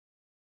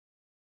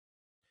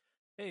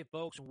Hey,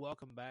 folks, and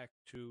welcome back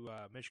to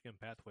Michigan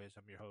Pathways.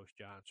 I'm your host,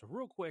 John. So,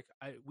 real quick,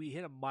 we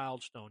hit a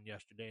milestone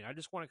yesterday, and I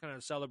just want to kind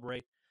of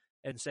celebrate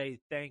and say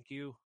thank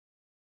you,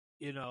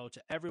 to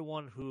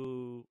everyone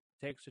who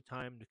takes the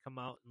time to come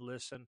out and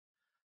listen.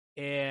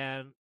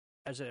 And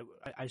as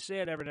I say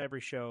it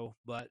every show,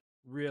 but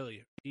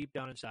really deep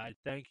down inside,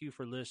 thank you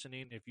for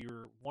listening. If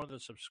you're one of the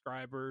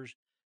subscribers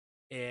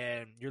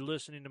and you're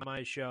listening to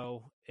my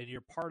show and you're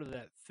part of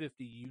that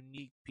 50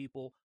 unique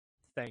people,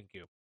 thank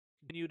you.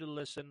 Continue to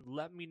listen.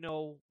 Let me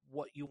know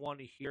what you want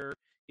to hear.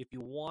 If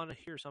you want to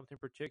hear something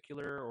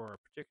particular or a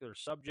particular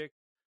subject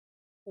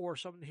or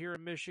something here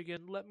in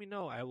Michigan, let me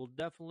know. I will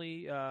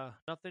definitely,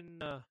 nothing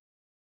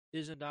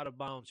isn't out of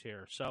bounds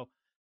here. So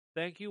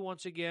thank you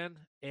once again.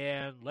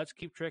 And let's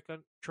keep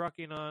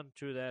trucking on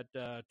to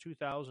that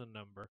 2000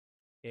 number.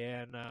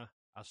 And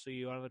I'll see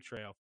you on the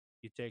trail.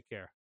 You take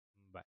care.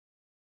 Bye.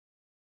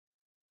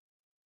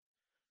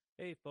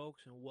 Hey,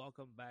 folks, and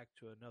welcome back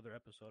to another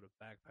episode of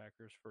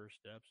Backpackers First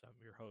Steps.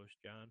 I'm your host,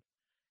 John.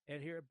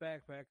 And here at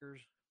Backpackers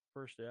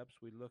First Steps,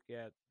 we look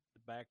at the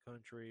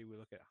backcountry, we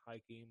look at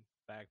hiking,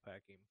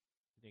 backpacking,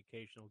 and the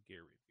occasional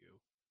gear review.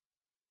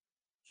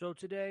 So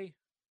today,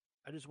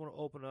 I just want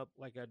to open up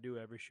like I do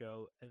every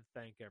show and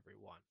thank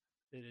everyone.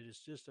 It is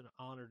just an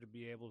honor to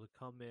be able to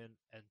come in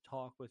and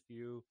talk with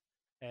you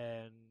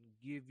and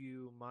give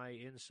you my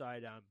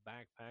insight on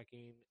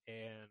backpacking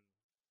and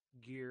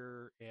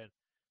gear and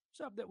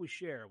stuff that we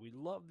share. We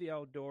love the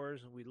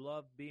outdoors and we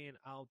love being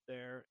out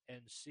there and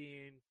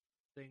seeing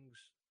things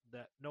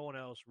that no one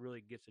else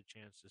really gets a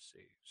chance to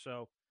see.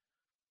 So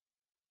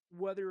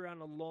whether you're on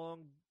a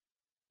long,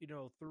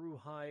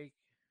 through hike,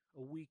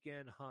 a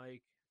weekend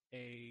hike,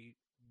 a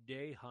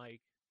day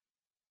hike,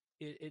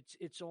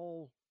 it's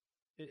all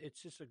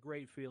it's just a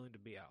great feeling to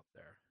be out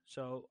there.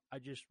 So I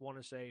just want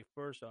to say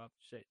first off,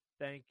 say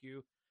thank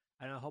you,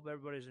 and I hope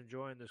everybody's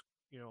enjoying this.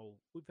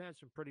 We've had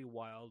some pretty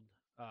wild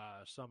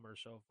summer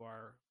so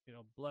far.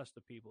 Bless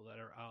the people that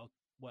are out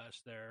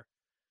west there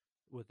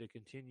with the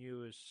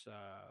continuous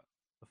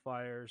the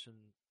fires, and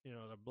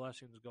the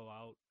blessings go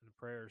out and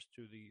prayers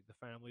to the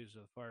families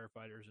of the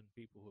firefighters and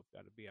people who've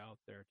got to be out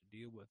there to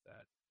deal with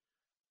that.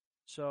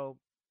 So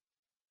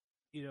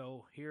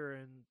here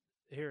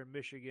in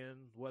Michigan,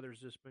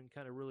 weather's just been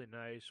kind of really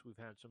nice. We've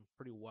had some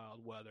pretty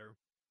wild weather,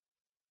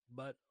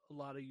 but a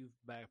lot of you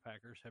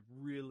backpackers have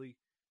really,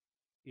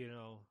 you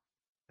know,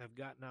 have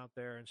gotten out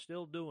there and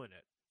still doing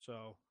it.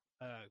 So,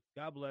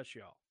 God bless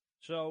y'all.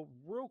 So,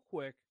 real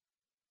quick,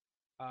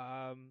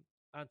 on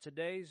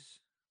today's,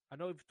 I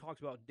know we've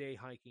talked about day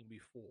hiking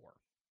before,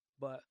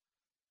 but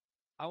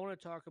I want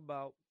to talk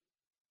about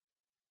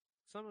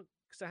some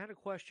because I had a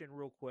question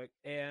real quick,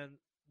 and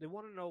they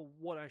want to know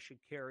what I should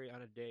carry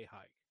on a day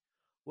hike.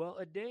 Well,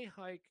 a day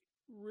hike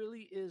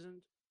really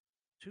isn't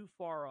too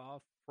far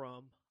off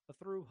from a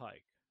through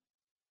hike.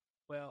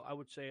 Well, I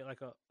would say like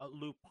a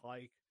loop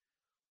hike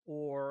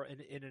or an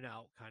in and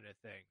out kind of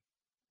thing.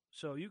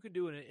 So you could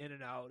do an in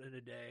and out in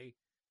a day,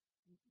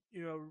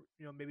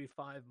 maybe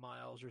 5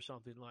 miles or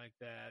something like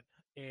that.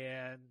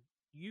 And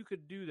you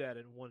could do that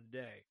in one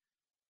day,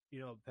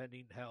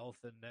 pending health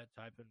and that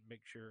type and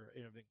make sure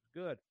everything's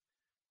good.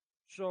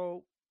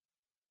 So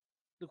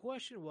the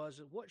question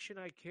was, what should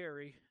I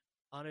carry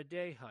on a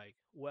day hike?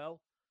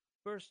 Well,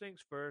 first things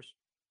first,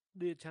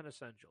 the 10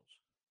 essentials.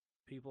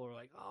 People are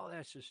like, oh,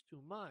 that's just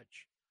too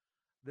much.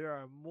 There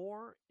are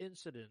more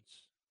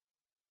incidents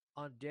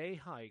on day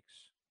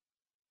hikes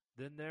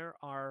than there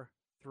are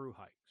through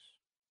hikes.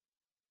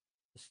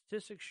 The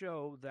statistics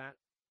show that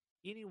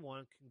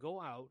anyone can go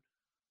out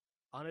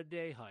on a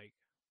day hike.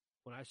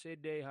 When I say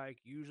day hike,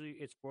 usually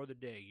it's for the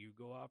day. You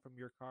go out from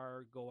your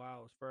car, go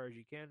out as far as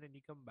you can, and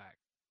you come back.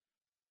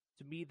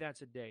 To me,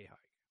 that's a day hike.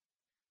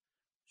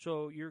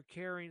 So you're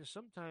carrying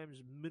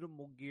sometimes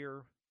minimal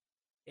gear,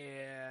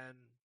 and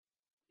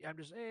I'm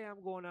just, hey,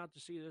 I'm going out to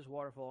see this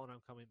waterfall and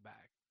I'm coming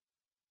back.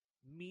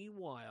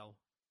 Meanwhile,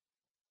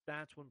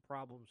 that's when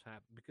problems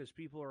happen because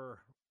people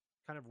are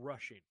kind of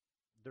rushing.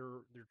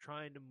 They're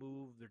trying to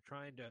move. They're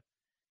trying to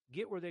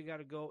get where they got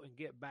to go and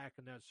get back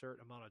in that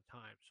certain amount of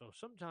time. So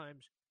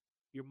sometimes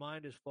your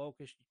mind is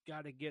focused. You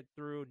got to get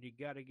through and you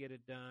got to get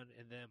it done,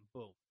 and then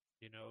boom,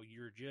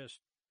 you're just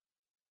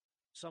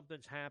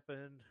something's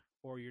happened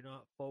or you're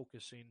not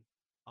focusing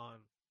on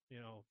you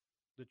know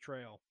the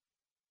trail.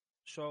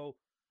 So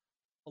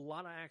a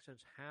lot of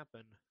accidents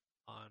happen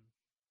on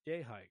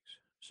day hikes.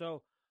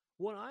 So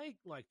what I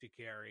like to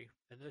carry,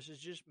 and this is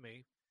just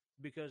me,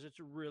 because it's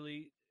a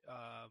really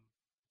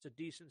it's a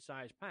decent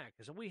sized pack.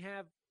 Because we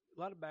have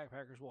a lot of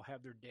backpackers will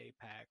have their day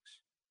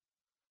packs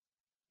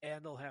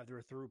and they'll have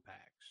their through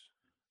packs.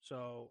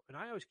 So, and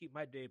I always keep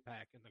my day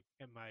pack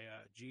in my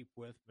Jeep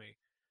with me.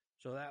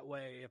 So that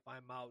way, if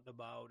I'm out and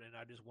about and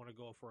I just want to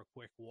go for a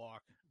quick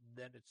walk,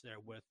 then it's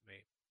there with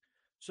me.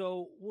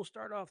 So we'll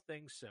start off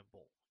things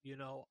simple.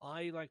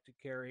 I like to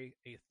carry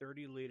a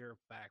 30-liter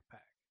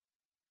backpack.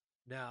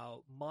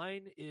 Now,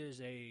 mine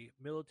is a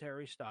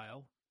military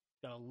style,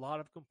 got a lot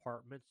of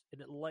compartments, and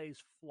it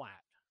lays flat.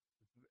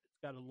 It's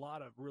got a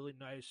lot of really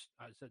nice,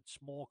 I said,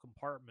 small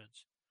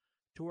compartments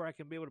to where I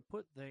can be able to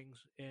put things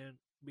and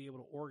be able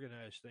to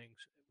organize things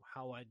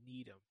how I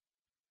need them.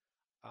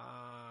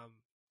 Um,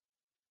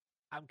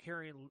 I'm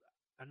carrying.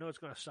 I know it's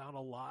going to sound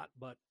a lot,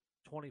 but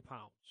 20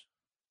 pounds.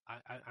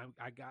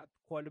 I got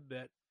quite a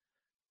bit,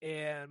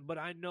 and but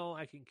I know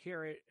I can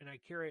carry it, and I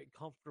carry it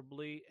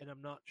comfortably, and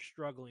I'm not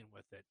struggling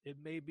with it. It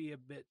may be a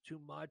bit too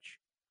much,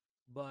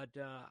 but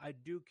I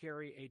do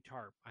carry a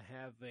tarp. I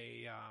have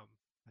a,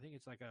 I think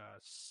it's like a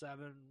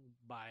 7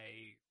 by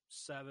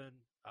 7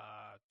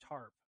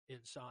 tarp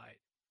inside,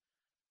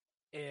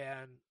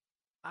 and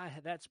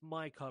that's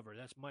my cover.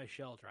 That's my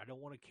shelter. I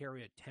don't want to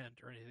carry a tent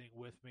or anything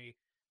with me.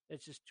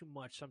 It's just too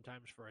much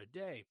sometimes for a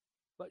day.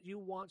 But you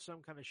want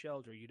some kind of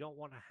shelter. You don't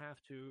want to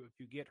have to, if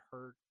you get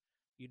hurt,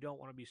 you don't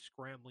want to be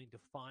scrambling to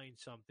find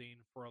something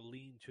for a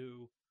lean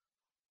to,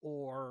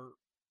 or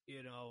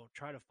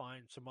try to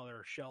find some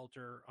other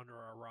shelter under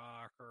a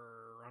rock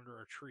or under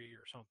a tree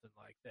or something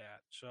like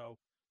that. So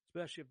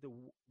especially if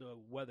the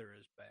weather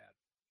is bad.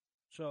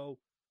 So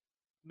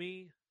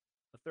me,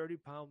 a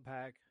 30-pound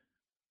pack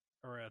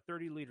or a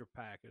 30-liter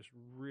pack is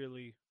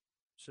really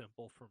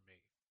simple for me.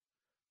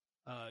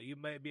 You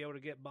may be able to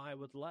get by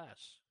with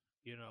less.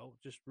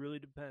 Just really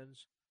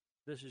depends.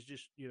 This is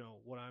just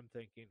what I'm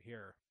thinking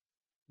here.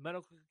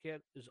 Medical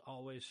kit is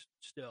always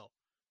still.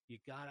 You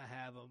gotta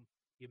have them.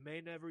 You may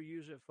never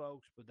use it,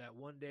 folks, but that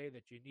one day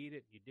that you need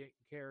it and you didn't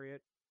carry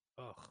it,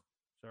 ugh,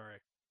 sorry.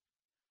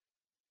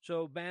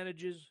 So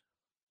bandages,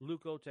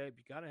 Leukotape.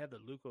 You gotta have the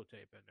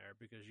Leukotape in there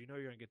because you're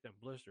gonna get them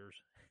blisters.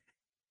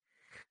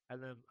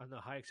 And then on the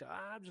hikes,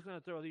 I'm just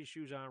gonna throw these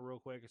shoes on real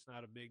quick. It's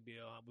not a big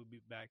deal. We'll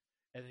be back.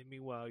 And then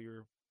meanwhile,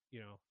 you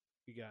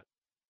got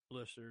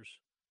blisters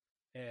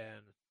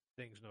and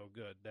things no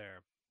good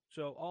there.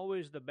 So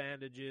always the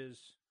bandages,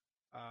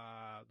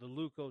 the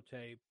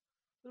Leukotape,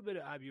 a little bit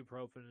of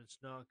ibuprofen. It's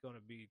not going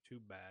to be too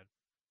bad.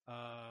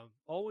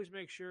 Always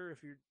make sure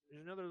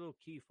there's another little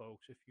key,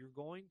 folks. If you're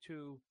going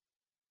to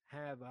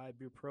have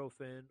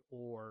ibuprofen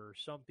or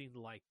something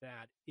like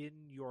that in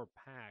your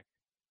pack,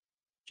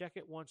 check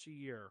it once a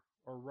year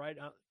or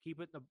keep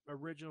it in the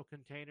original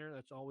container.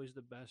 That's always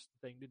the best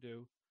thing to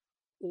do.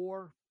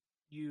 Or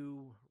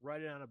you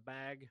write it on a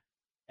bag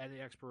and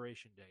the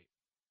expiration date.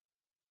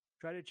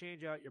 Try to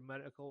change out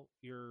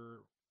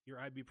your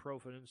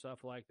ibuprofen and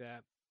stuff like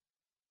that.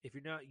 If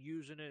you're not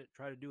using it,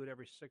 try to do it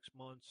every 6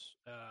 months,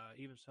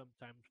 even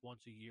sometimes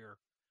once a year.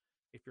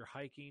 If you're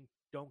hiking,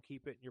 don't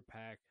keep it in your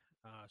pack.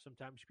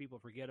 Sometimes people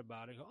forget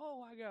about it.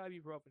 Oh, I got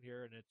ibuprofen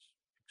here, and it's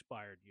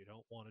expired. You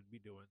don't want to be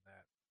doing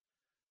that.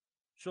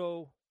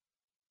 So,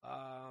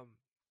 um,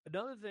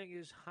 another thing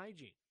is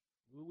hygiene.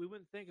 We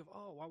wouldn't think of,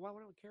 oh, why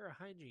would I carry a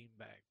hygiene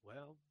bag?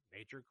 Well,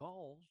 nature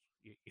calls.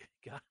 You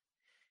got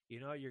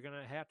you're going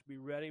to have to be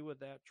ready with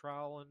that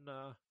trowel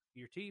and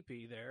your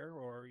teepee there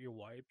or your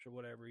wipes or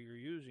whatever you're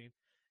using.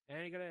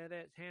 And you got to have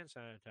that hand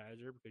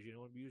sanitizer because you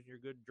don't want to be using your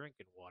good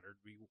drinking water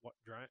to be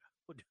dry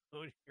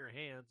doing your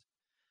hands.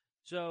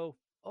 So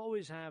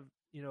always have,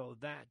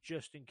 that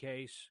just in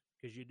case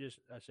because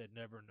I said,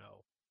 never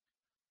know.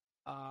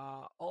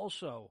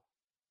 Also,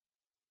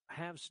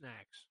 have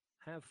snacks,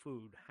 have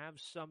food, have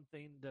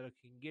something that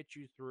can get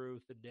you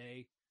through the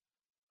day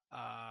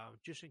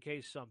just in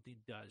case something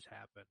does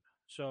happen.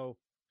 So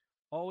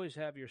always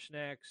have your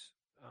snacks.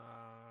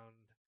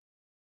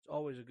 It's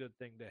always a good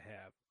thing to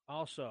have.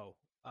 Also,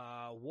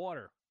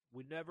 water.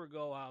 We never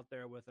go out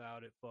there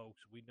without it,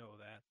 folks. We know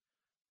that.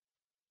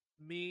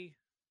 Me,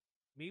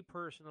 me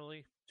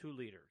personally, 2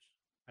 liters.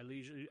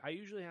 I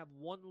usually have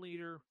 1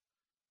 liter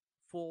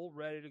full,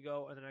 ready to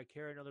go, and then I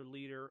carry another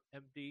liter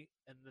empty,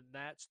 and then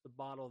that's the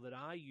bottle that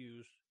I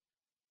use.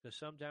 Because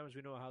sometimes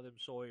we know how them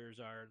Sawyers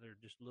are; they're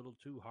just a little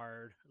too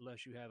hard,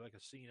 unless you have like a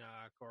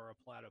Ceenoc or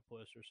a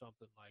platypus or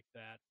something like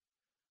that.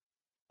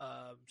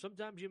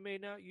 Sometimes you may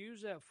not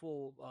use that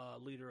full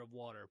liter of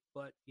water,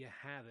 but you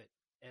have it.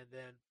 And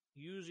then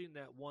using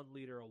that 1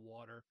 liter of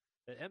water,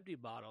 that empty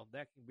bottle,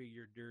 that can be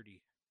your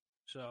dirty.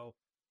 So,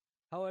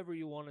 however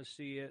you want to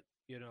see it.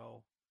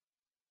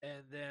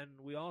 And then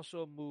we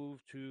also move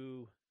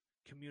to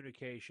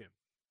communication.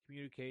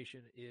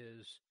 Communication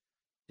is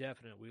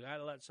definite. We got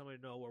to let somebody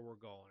know where we're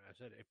going. I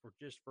said, if we're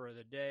just for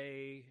the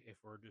day, if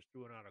we're just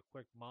doing on a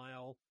quick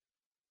mile,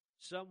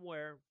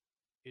 somewhere,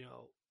 you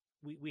know,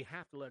 we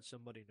have to let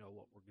somebody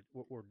know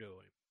what we're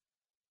doing.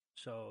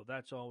 So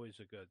that's always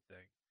a good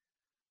thing.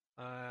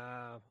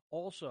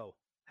 Also,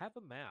 have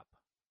a map.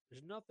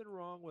 There's nothing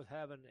wrong with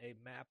having a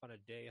map on a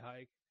day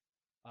hike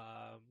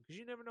because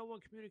you never know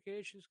when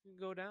communications can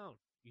go down.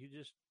 You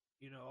just,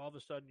 all of a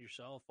sudden your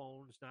cell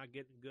phone is not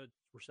getting good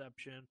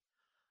reception,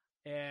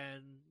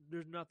 and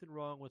there's nothing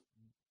wrong with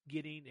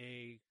getting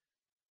a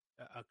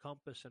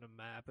compass and a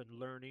map and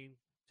learning.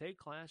 Take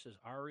classes.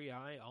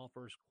 REI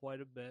offers quite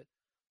a bit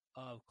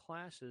of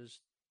classes,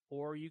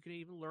 or you can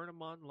even learn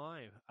them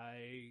online.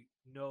 I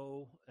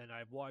know, and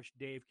I've watched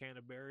Dave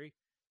Canterbury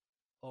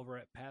over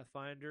at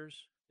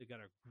Pathfinders. They got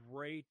a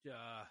great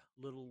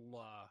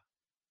little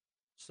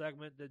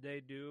segment that they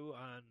do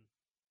on,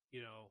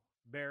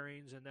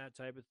 bearings and that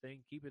type of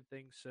thing, keeping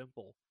things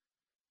simple.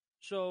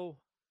 So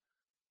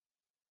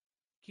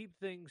keep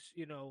things,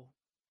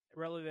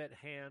 relevant at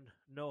hand,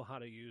 know how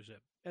to use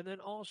it. And then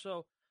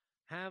also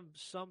have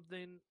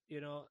something,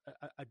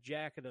 a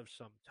jacket of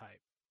some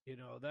type.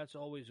 That's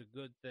always a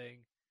good thing.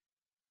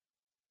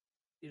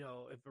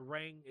 If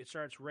it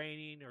starts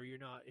raining or you're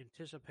not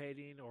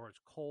anticipating or it's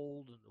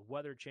cold and the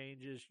weather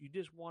changes, you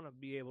just want to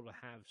be able to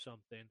have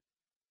something,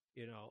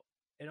 you know,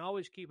 and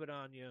always keep it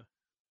on you.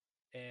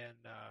 And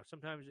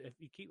sometimes if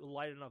you keep it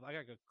light enough, I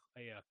got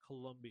a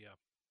Columbia.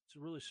 It's a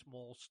really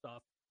small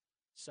stuff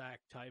sack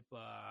type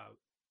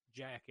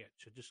jacket.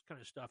 So just kind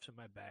of stuffs in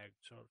my bag.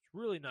 So it's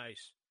really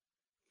nice.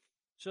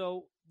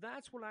 So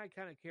that's what I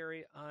kind of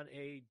carry on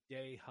a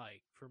day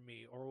hike for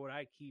me, or what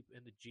I keep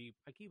in the Jeep.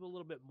 I keep a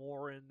little bit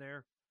more in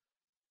there,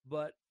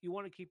 but you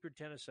want to keep your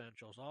 10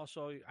 essentials.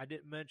 Also, I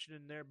didn't mention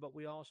in there, but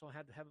we also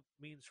had to have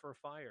means for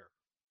fire.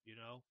 You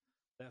know,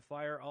 that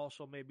fire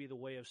also may be the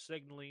way of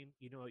signaling,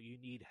 you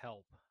need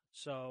help.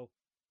 So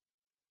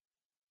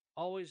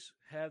always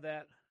have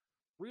that.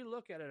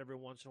 Relook at it every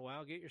once in a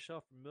while. Get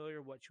yourself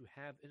familiar what you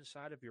have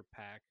inside of your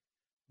pack.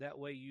 That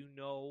way you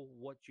know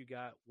what you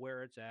got,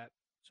 where it's at,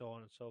 so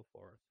on and so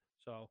forth.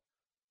 So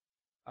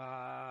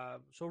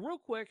real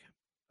quick,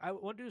 I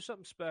want to do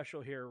something special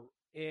here,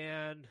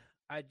 and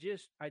I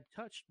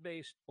touched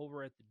base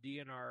over at the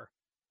DNR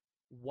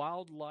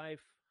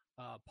Wildlife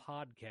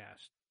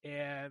podcast,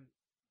 and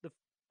the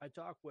I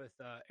talked with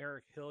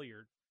Eric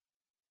Hilliard,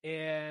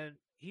 and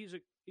he's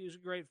a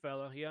great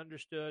fellow. He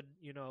understood,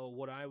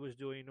 what I was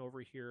doing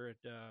over here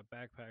at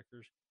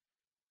Backpackers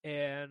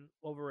and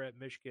over at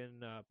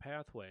Michigan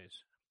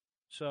Pathways.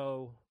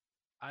 So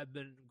I've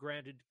been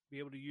granted to be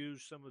able to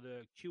use some of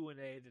the Q&A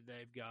that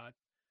they've got,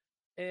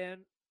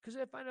 and because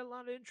I find it a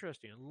lot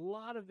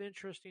of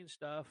interesting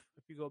stuff.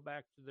 If you go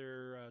back to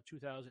their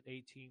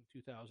 2018,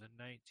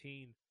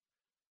 2019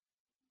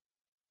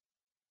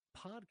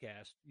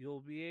 podcast,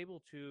 you'll be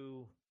able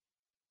to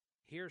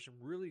hear some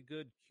really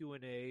good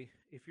Q&A.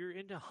 If you're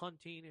into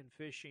hunting and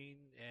fishing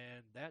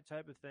and that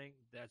type of thing,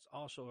 that's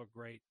also a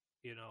great,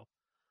 you know.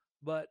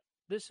 But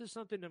this is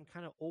something I'm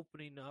kind of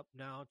opening up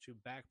now to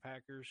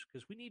backpackers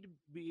because we need to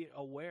be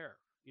aware,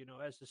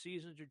 as the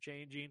seasons are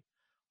changing,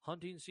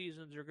 hunting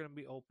seasons are going to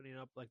be opening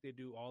up like they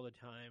do all the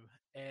time,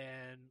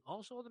 and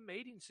also the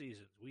mating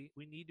seasons.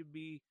 We need to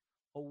be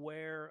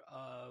aware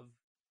of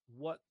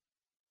what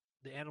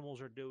the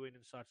animals are doing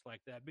and such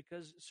like that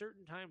because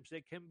certain times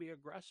they can be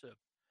aggressive.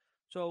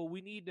 So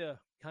we need to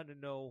kind of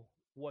know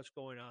what's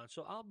going on.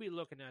 So I'll be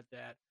looking at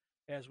that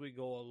as we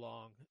go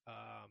along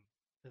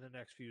in the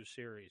next few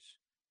series.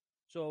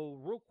 So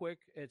real quick,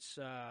 it's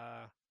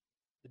the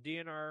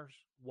DNR's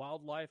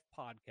Wildlife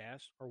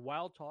Podcast or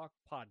Wild Talk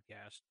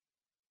Podcast.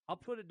 I'll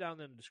put it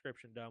down in the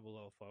description down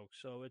below, folks.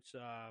 So it's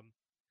I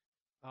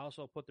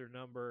also put their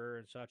number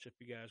and such if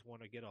you guys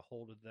want to get a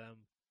hold of them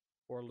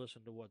or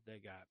listen to what they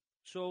got.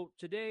 So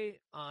today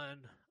on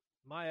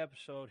my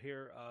episode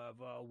here of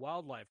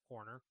Wildlife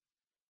Corner,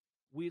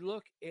 we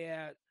look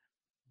at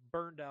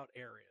burned out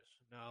areas.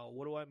 Now,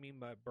 what do I mean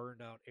by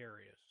burned out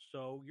areas?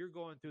 So you're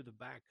going through the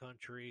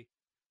backcountry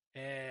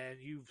and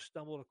you've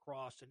stumbled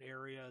across an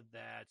area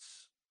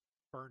that's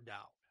burned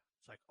out.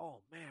 It's like, oh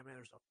man,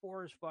 there's a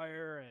forest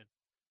fire, and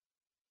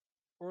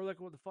or like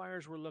with the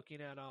fires we're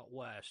looking at out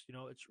west.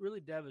 It's really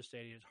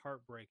devastating. It's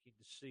heartbreaking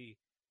to see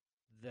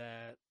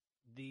that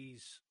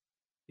these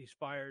these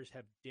fires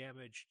have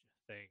damaged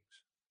things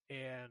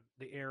and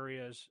the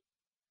areas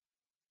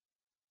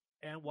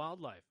and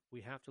wildlife.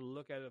 We have to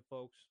look at it,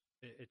 folks.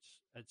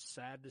 It's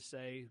sad to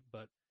say,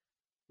 but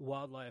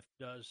wildlife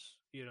does,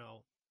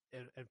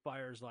 and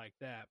fires like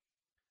that.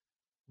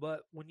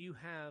 But when you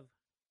have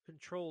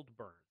controlled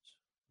burns,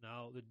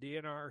 now the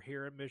DNR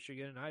here in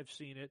Michigan, I've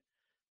seen it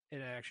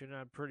in action.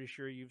 I'm pretty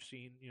sure you've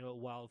seen,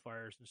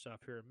 wildfires and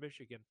stuff here in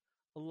Michigan.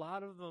 A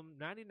lot of them,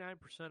 99%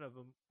 of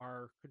them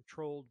are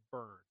controlled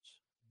burns.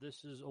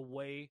 This is a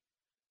way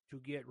to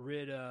get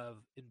rid of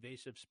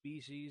invasive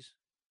species,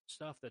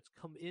 stuff that's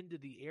come into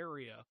the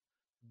area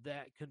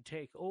that can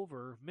take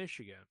over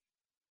Michigan.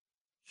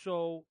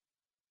 So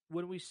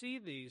when we see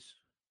these,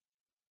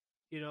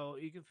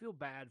 you can feel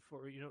bad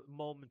for,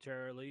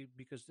 momentarily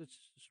because it's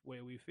just the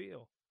way we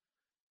feel.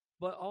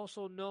 But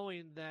also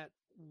knowing that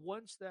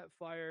once that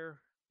fire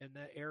and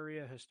that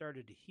area has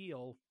started to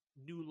heal,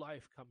 new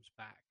life comes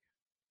back.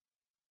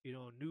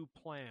 New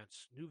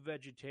plants, new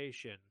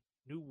vegetation,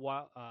 new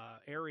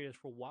areas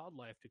for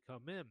wildlife to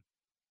come in.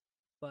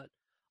 But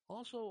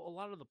also, a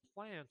lot of the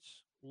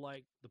plants,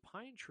 like the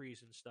pine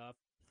trees and stuff,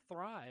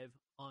 thrive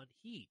on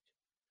heat.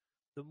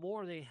 The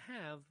more they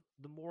have,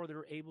 the more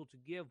they're able to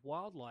give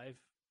wildlife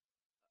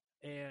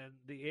and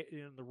the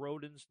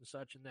rodents and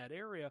such in that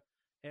area.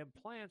 And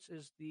plants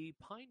is the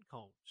pine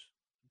cones.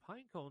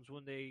 Pine cones,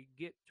 when they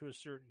get to a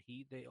certain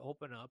heat, they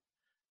open up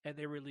and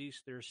they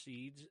release their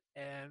seeds,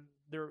 and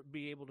they'll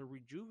be able to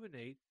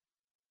rejuvenate,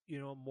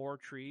 more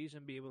trees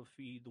and be able to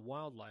feed the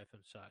wildlife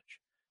and such.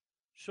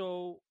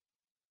 So,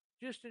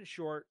 just in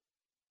short,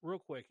 real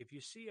quick, if you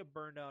see a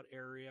burned out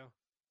area,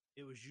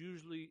 it was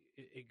usually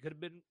it could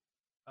have been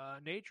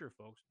nature,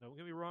 folks. Don't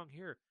get me wrong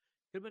here. It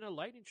could have been a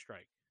lightning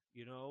strike.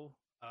 You know,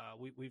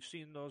 We've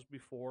seen those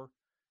before,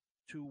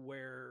 to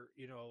where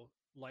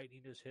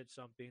lightning has hit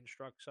something,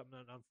 struck something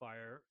on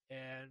fire,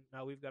 and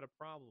now we've got a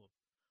problem.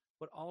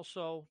 But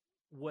also,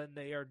 when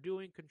they are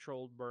doing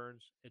controlled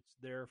burns, it's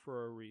there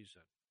for a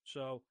reason.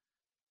 So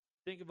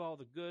think of all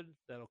the good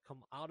that'll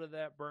come out of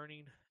that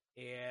burning,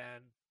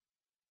 and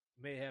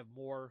may have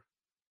more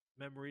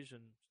memories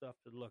and stuff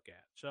to look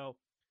at. So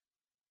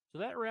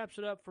that wraps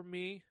it up for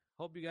me.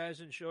 Hope you guys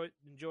enjoyed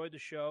the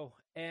show.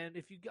 And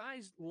if you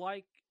guys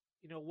like,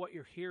 what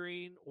you're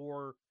hearing,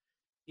 or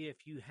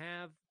if you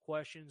have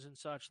questions and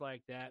such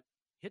like that,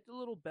 hit the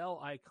little bell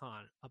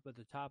icon up at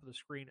the top of the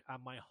screen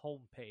on my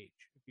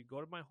homepage. If you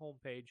go to my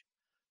homepage,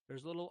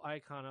 there's a little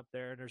icon up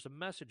there and there's a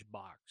message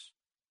box.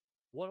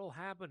 What'll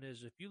happen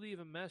is if you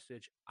leave a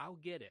message, I'll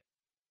get it.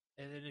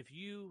 And then if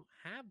you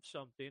have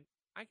something,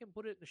 I can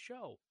put it in the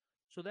show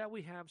so that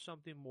we have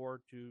something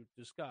more to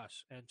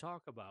discuss and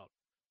talk about.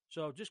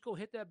 So just go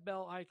hit that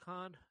bell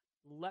icon.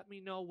 Let me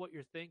know what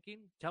you're thinking.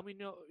 Tell me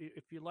know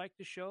if you like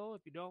the show,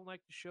 if you don't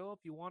like the show, if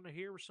you want to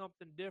hear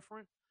something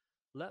different,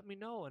 let me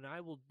know and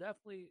I will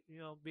definitely,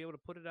 be able to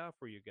put it out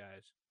for you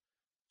guys.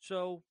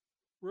 So,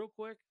 real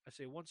quick, I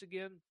say once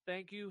again,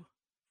 thank you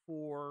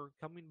for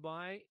coming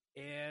by,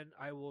 and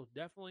I will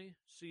definitely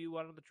see you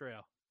out on the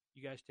trail.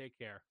 You guys take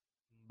care.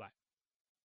 Bye.